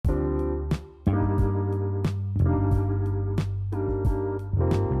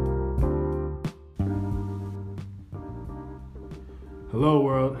Hello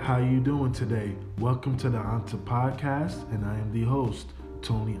world, how you doing today? Welcome to the Anta Podcast, and I am the host,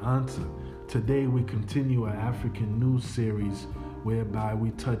 Tony Anta. Today we continue our African news series whereby we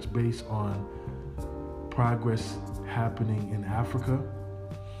touch base on progress happening in Africa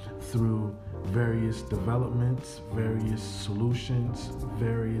through various developments, various solutions,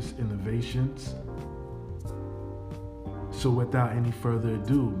 various innovations. So without any further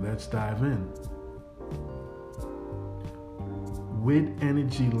ado, let's dive in. WID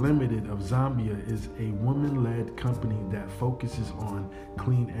Energy Limited of Zambia is a woman-led company that focuses on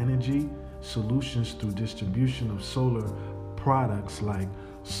clean energy solutions through distribution of solar products like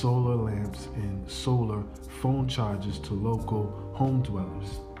solar lamps and solar phone chargers to local home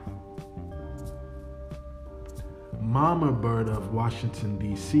dwellers. Mama Bird of Washington,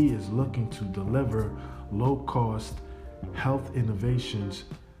 D.C. is looking to deliver low-cost health innovations,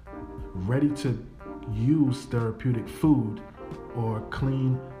 ready-to-use therapeutic food, or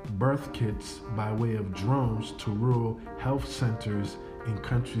clean birth kits by way of drones to rural health centers in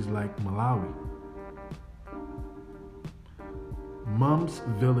countries like Malawi. Mums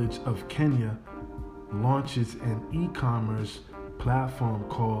Village of Kenya launches an e-commerce platform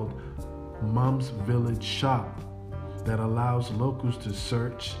called Mums Village Shop that allows locals to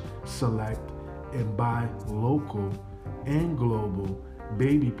search, select, and buy local and global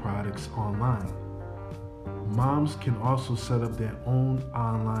baby products online. Moms can also set up their own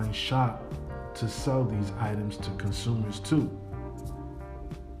online shop to sell these items to consumers too.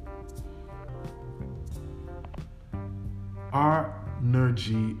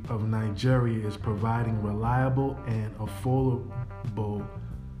 Energy of Nigeria is providing reliable and affordable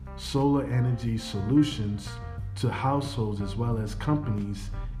solar energy solutions to households as well as companies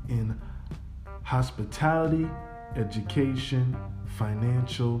in hospitality, education,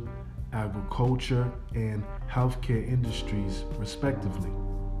 financial, agriculture, and healthcare industries, respectively.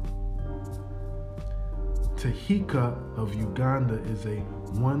 Tahika of Uganda is a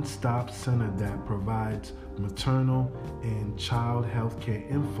one-stop center that provides maternal and child healthcare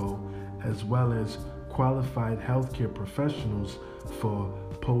info as well as qualified healthcare professionals for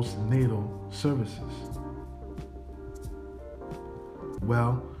postnatal services.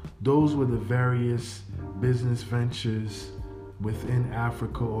 Well, those were the various business ventures within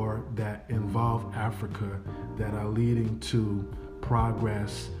Africa or that involve Africa that are leading to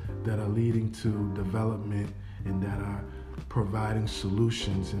progress, that are leading to development, and that are providing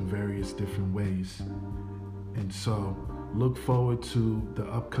solutions in various different ways. And so look forward to the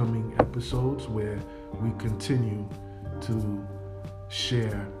upcoming episodes where we continue to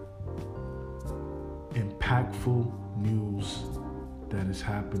share impactful news that is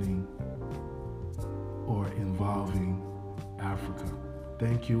happening or involving Africa.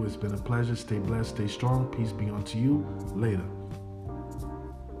 Thank you. It's been a pleasure. Stay blessed, stay strong. Peace be unto you. Later.